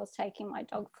 whether I was taking my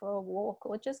dog for a walk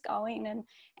or just going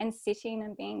and sitting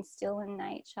and being still in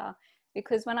nature.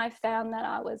 Because when I found that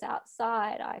I was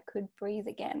outside, I could breathe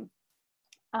again.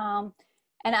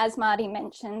 And as Mahdi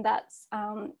mentioned, that's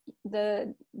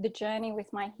the journey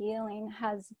with my healing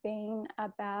has been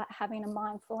about having a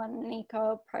mindful and an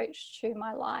eco approach to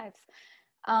my life,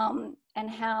 and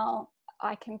how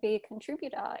I can be a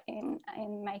contributor in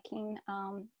making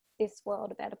this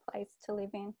world a better place to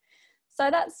live in. So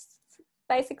that's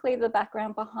basically the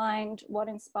background behind what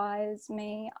inspires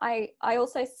me. I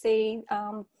also see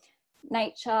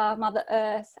nature, Mother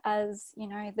Earth, as, you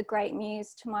know, the great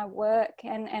muse to my work,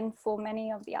 and for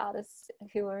many of the artists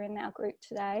who are in our group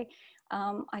today.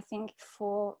 I think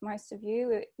for most of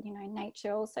you, you know,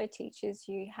 nature also teaches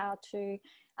you how to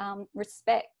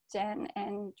respect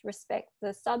and respect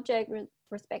the subject,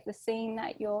 respect the scene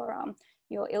that you're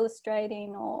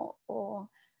illustrating or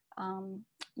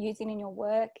using in your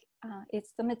work.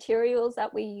 It's the materials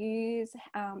that we use,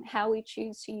 how we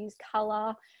choose to use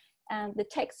colour, and the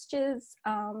textures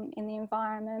in the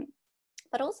environment,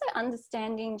 but also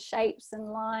understanding shapes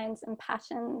and lines and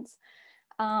patterns.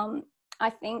 I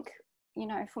think you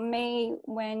know, for me,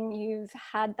 when you've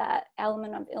had that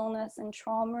element of illness and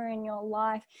trauma in your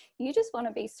life, you just want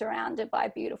to be surrounded by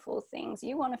beautiful things.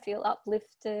 You want to feel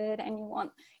uplifted, and you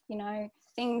want, you know,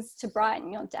 things to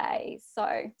brighten your day.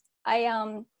 So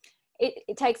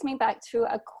it takes me back to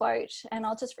a quote, and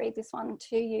I'll just read this one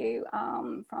to you,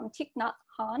 from Thich Nhat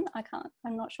Hanh.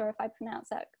 I'm not sure if I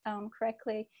pronounced that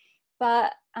correctly,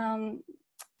 but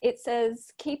it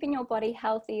says, keeping your body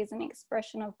healthy is an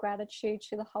expression of gratitude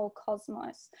to the whole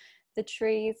cosmos, the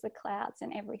trees, the clouds,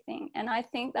 and everything. And I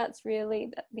think that's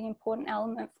really the important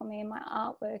element for me in my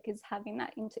artwork, is having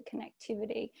that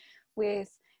interconnectivity with,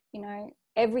 you know,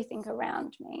 everything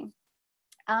around me.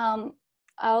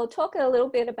 I'll talk a little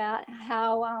bit about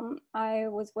how I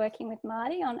was working with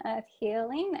Mahdi on Earth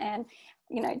Healing, and,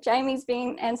 you know, Jamie's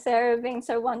been, and Sarah have been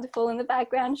so wonderful in the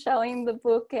background showing the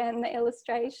book and the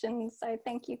illustrations. So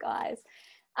thank you guys.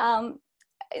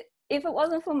 If it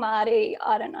wasn't for Mahdi,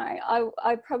 I don't know,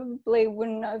 I probably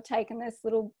wouldn't have taken this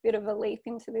little bit of a leap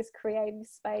into this creative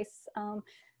space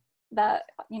that,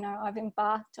 you know, I've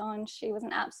embarked on. She was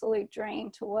an absolute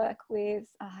dream to work with.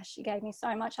 She gave me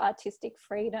so much artistic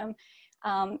freedom.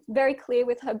 Very clear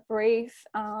with her brief,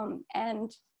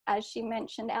 and as she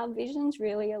mentioned, our visions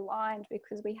really aligned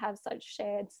because we have such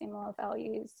shared similar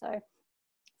values. So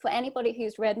for anybody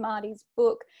who's read Mahdi's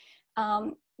book,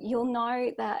 you'll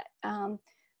know that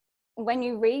when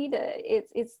you read it,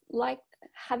 it's like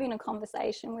having a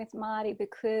conversation with Mahdi,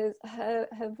 because her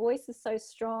voice is so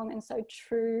strong and so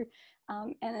true,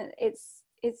 and it's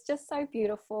just so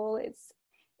beautiful.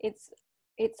 It's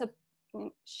a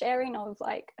sharing of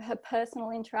like her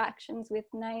personal interactions with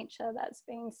nature that's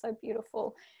been so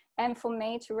beautiful, and for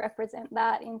me to represent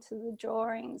that into the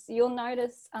drawings. You'll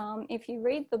notice if you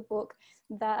read the book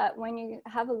that when you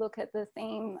have a look at the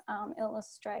theme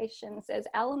illustrations, there's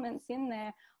elements in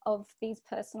there of these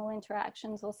personal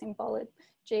interactions or symbology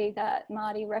that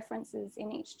Mahdi references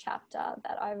in each chapter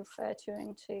that I refer to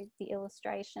into the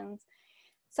illustrations.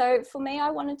 So for me, I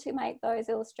wanted to make those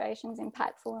illustrations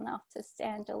impactful enough to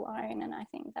stand alone, and I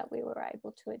think that we were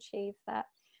able to achieve that.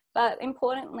 But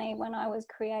importantly, when I was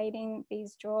creating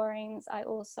these drawings, I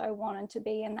also wanted to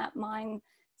be in that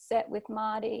mindset with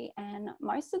Mahdi, and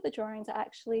most of the drawings I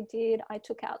actually did, I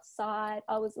took outside.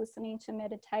 I was listening to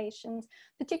meditations,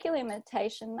 particularly a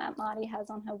meditation that Mahdi has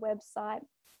on her website.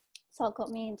 So it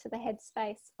got me into the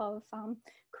headspace of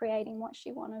creating what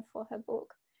she wanted for her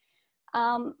book.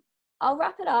 I'll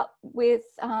wrap it up with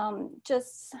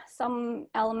just some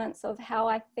elements of how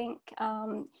I think,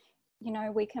 you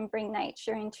know, we can bring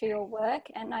nature into your work.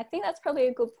 And I think that's probably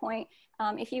a good point.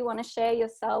 If you want to share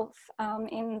yourself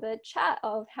in the chat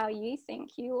of how you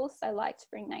think you also like to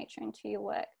bring nature into your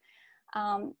work.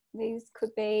 These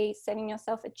could be setting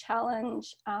yourself a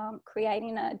challenge,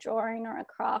 creating a drawing or a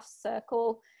craft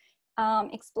circle,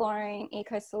 exploring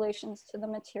eco-solutions to the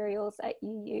materials that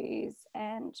you use,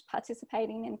 and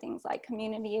participating in things like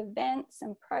community events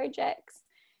and projects,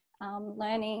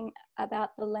 learning about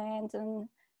the land and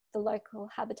the local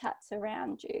habitats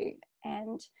around you,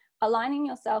 and aligning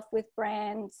yourself with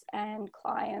brands and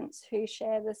clients who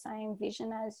share the same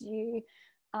vision as you,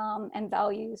 and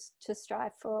values to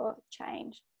strive for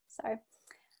change. So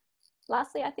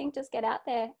lastly, I think just get out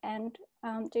there and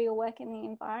do your work in the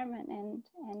environment and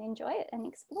enjoy it and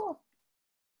explore.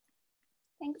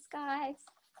 Thanks, guys.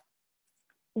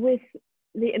 With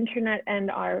the internet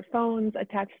and our phones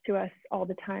attached to us all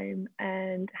the time,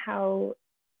 and how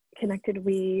connected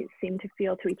we seem to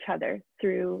feel to each other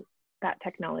through that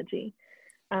technology,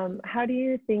 how do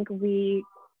you think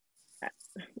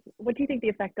what do you think the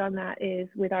effect on that is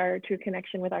with our true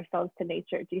connection with ourselves to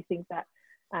nature? Do you think that,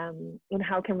 and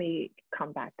how can we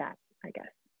combat that, I guess?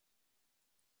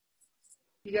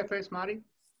 You go first, Mahdi.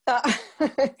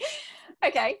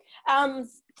 Okay.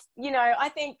 You know, I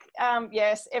think,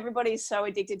 yes, everybody's so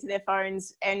addicted to their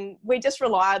phones, and we just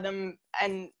rely on them,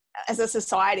 and as a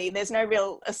society, there's no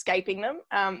real escaping them.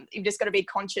 You've just got to be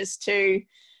conscious to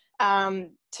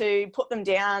put them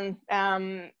down,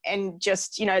 and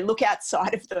just, you know, look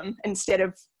outside of them instead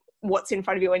of what's in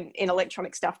front of you in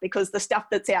electronic stuff, because the stuff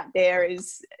that's out there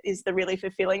is the really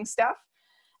fulfilling stuff.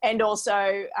 And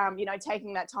also, you know,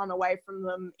 taking that time away from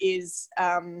them is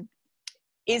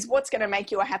what's going to make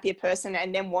you a happier person,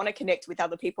 and then want to connect with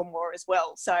other people more as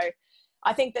well. So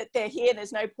I think that they're here.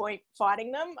 There's no point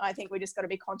fighting them. I think we just got to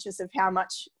be conscious of how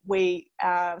much we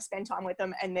spend time with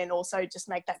them, and then also just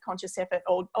make that conscious effort,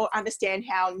 or understand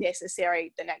how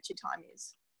necessary the nature time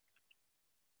is.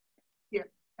 Yeah,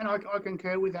 and I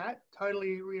concur with that.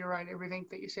 Totally reiterate everything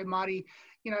that you said, Mahdi.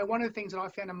 You know, one of the things that I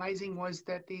found amazing was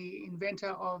that the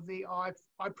inventor of the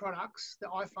iProducts, the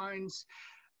iPhones,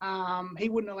 He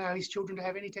wouldn't allow his children to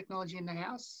have any technology in the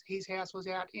house. His house was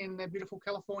out in the beautiful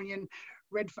Californian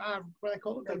what do they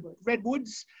call it? The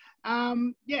redwoods. Yeah,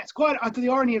 it's quite the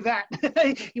irony of that.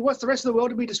 He wants the rest of the world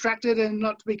to be distracted and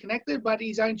not to be connected, but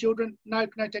his own children, no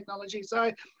technology. So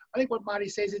I think what Mahdi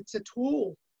says, it's a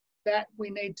tool that we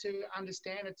need to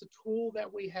understand. It's a tool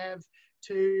that we have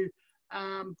to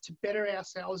better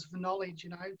ourselves for knowledge, you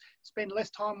know, spend less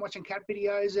time watching cat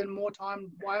videos and more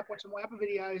time watching Waiapa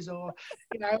videos, or,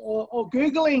 you know, or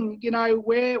Googling, you know,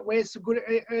 where's some good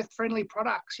earth-friendly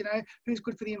products, you know, who's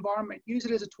good for the environment. Use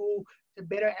it as a tool to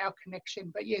better our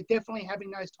connection. But yeah, definitely having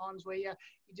those times where you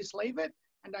just leave it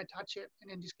and don't touch it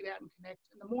and then just get out and connect.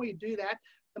 And the more you do that,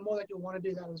 the more that you'll want to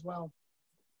do that as well.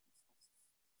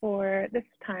 For this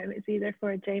time, it's either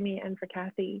for Jamie and for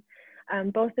Kathy.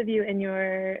 Both of you in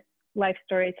your life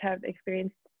stories have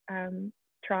experienced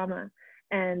trauma,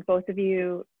 and both of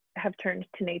you have turned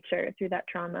to nature through that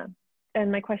trauma. And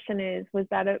my question is, was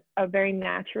that a very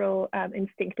natural,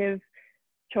 instinctive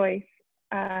choice,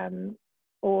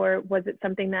 or was it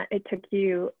something that it took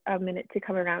you a minute to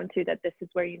come around to, that this is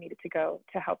where you needed to go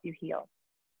to help you heal?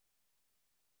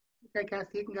 Okay,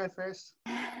 Kathy, you can go first.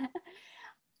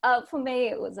 For me,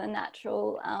 it was a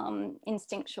natural,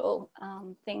 instinctual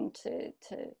thing to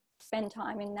spend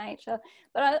time in nature.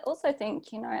 But I also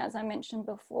think, you know, as I mentioned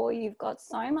before, you've got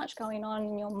so much going on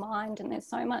in your mind, and there's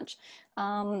so much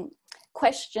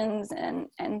questions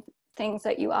and things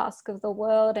that you ask of the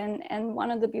world. And one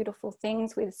of the beautiful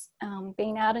things with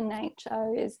being out in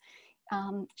nature is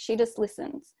she just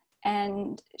listens,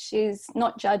 and she's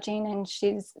not judging, and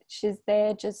she's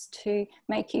there just to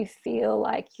make you feel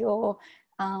like you're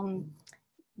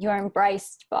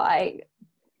embraced by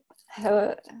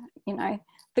her, you know,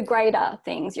 the greater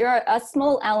things. You're a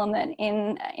small element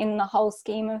in the whole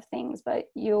scheme of things, but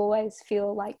you always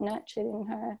feel like nurtured in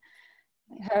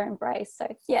her embrace.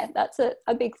 So yeah, that's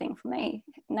a big thing for me.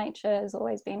 Nature has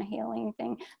always been a healing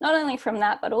thing, not only from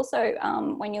that, but also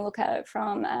when you look at it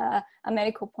from a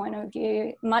medical point of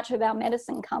view, much of our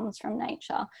medicine comes from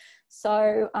nature.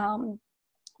 So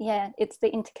yeah, it's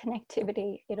the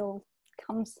interconnectivity. It all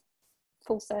comes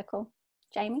full circle.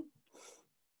 Jamie?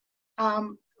 I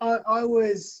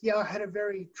had a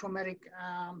very traumatic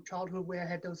childhood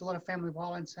where there was a lot of family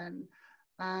violence, and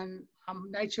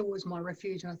nature was my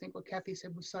refuge. And I think what Kathy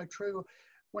said was so true.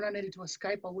 When I needed to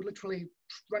escape, I would literally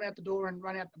run out the door and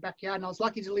run out the backyard. And I was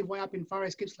lucky to live way up in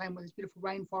Forest Gippsland with these beautiful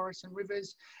rainforests and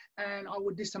rivers, and I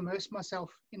would disimmerse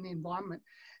myself in the environment.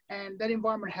 And that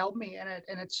environment held me,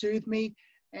 and it soothed me.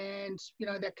 And, you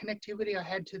know, that connectivity I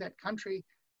had to that country,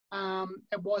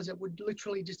 it would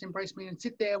literally just embrace me, and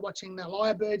sit there watching the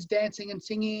lyrebirds dancing and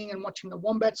singing, and watching the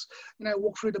wombats, you know,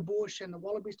 walk through the bush, and the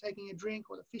wallabies taking a drink,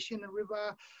 or the fish in the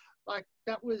river. Like,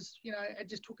 that was, you know, it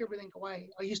just took everything away.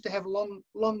 I used to have long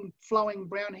flowing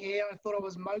brown hair. I thought I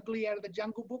was Mowgli out of the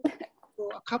Jungle Book for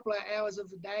a couple of hours of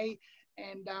the day.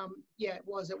 And yeah, it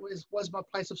was my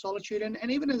place of solitude.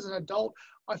 And even as an adult,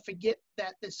 I forget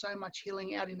that there's so much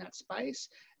healing out in that space.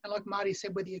 And like Mahdi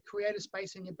said, whether you create a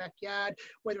space in your backyard,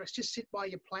 whether it's just sit by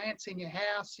your plants in your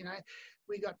house, you know,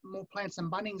 we got more plants than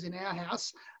Bunnings in our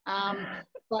house.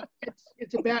 But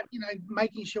it's about, you know,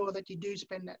 making sure that you do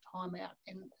spend that time out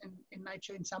in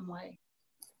nature in some way.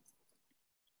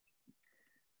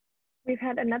 We've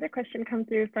had another question come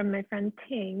through from my friend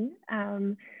Ting.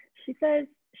 She says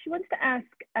she wants to ask,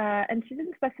 and she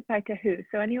didn't specify to who,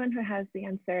 so anyone who has the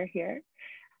answer here.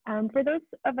 For those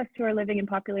of us who are living in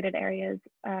populated areas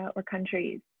or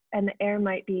countries, and the air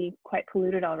might be quite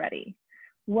polluted already,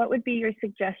 what would be your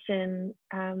suggestion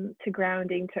to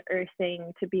grounding, to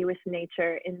earthing, to be with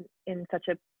nature in such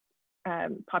a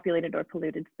populated or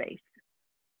polluted space?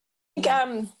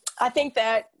 I think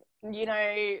that, you know,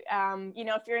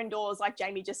 if you're indoors, like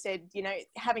Jamie just said, you know,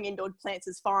 having indoor plants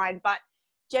is fine, but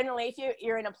generally, if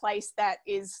you're in a place that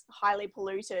is highly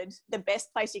polluted, the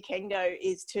best place you can go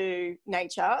is to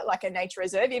nature, like a nature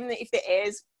reserve, even if the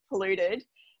air's polluted,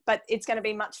 but it's going to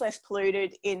be much less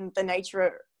polluted in the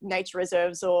nature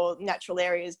reserves or natural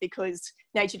areas, because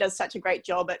nature does such a great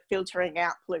job at filtering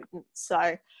out pollutants.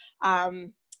 So,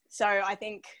 so I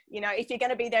think, you know, if you're going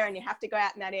to be there and you have to go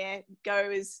out in that air,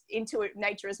 go into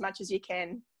nature as much as you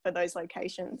can for those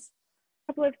locations.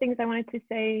 A couple of things I wanted to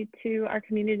say to our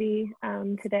community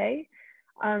today.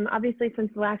 Obviously,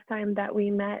 since the last time that we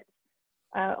met,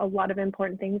 a lot of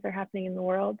important things are happening in the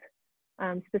world,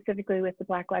 specifically with the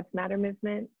Black Lives Matter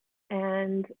movement.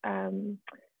 And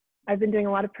I've been doing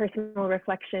a lot of personal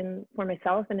reflection for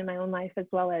myself and in my own life, as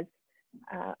well as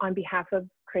on behalf of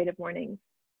Creative Mornings.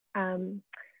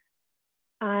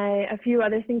 A few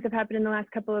other things have happened in the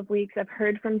last couple of weeks. I've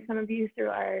heard from some of you through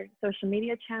our social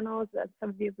media channels. Some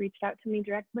of you have reached out to me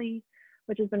directly,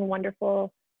 which has been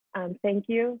wonderful. Thank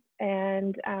you.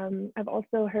 And I've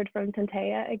also heard from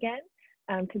Tantea again.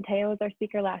 Tantea was our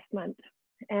speaker last month.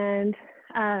 And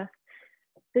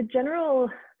the general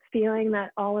feeling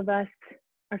that all of us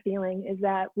are feeling is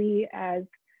that we as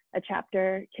a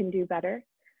chapter can do better.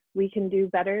 We can do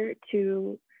better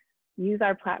to use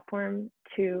our platform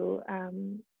to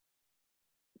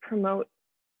promote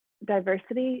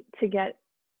diversity, to get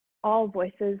all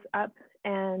voices up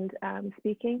and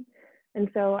speaking. And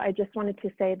so I just wanted to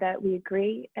say that we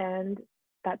agree, and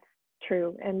that's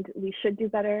true, and we should do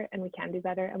better, and we can do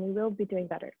better, and we will be doing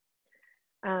better.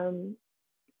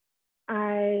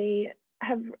 I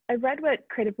read what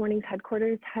Creative Mornings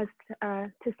headquarters has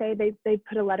to say. They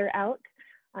put a letter out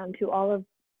to all of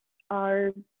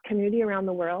our community around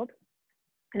the world,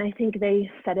 and I think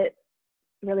they said it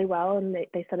really well. And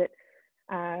they said it.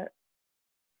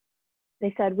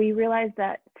 They said, we realize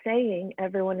that saying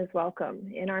everyone is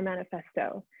welcome in our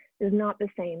manifesto is not the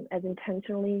same as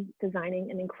intentionally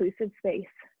designing an inclusive space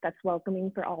that's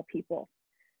welcoming for all people.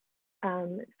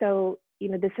 So, you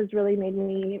know, this has really made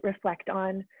me reflect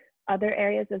on other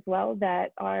areas as well,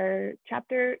 that our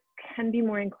chapter can be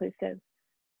more inclusive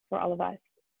for all of us.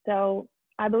 So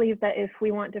I believe that if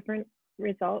we want different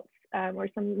results or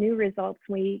some new results,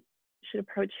 we should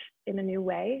approach in a new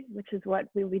way, which is what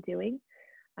we'll be doing.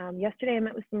 Yesterday I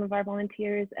met with some of our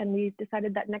volunteers, and we've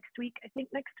decided that next week,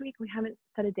 we haven't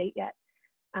set a date yet,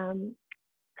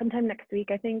 sometime next week,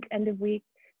 I think end of week,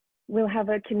 we'll have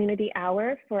a community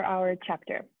hour for our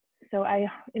chapter. So I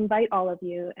invite all of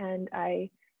you, and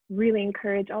I really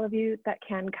encourage all of you that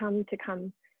can come to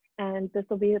come. And this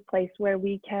will be a place where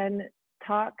we can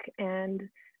talk and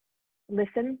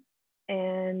listen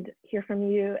and hear from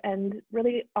you, and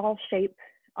really all shape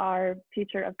our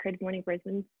future of Creative Morning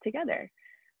Brisbane together,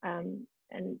 and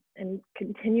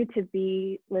continue to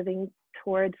be living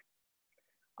towards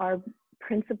our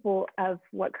principle of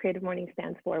what Creative Morning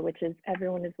stands for, which is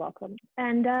everyone is welcome.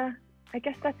 And I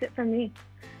guess that's it from me.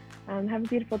 Have a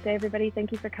beautiful day, everybody.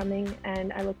 Thank you for coming,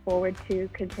 and I look forward to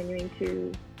continuing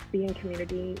to be in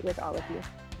community with all of you.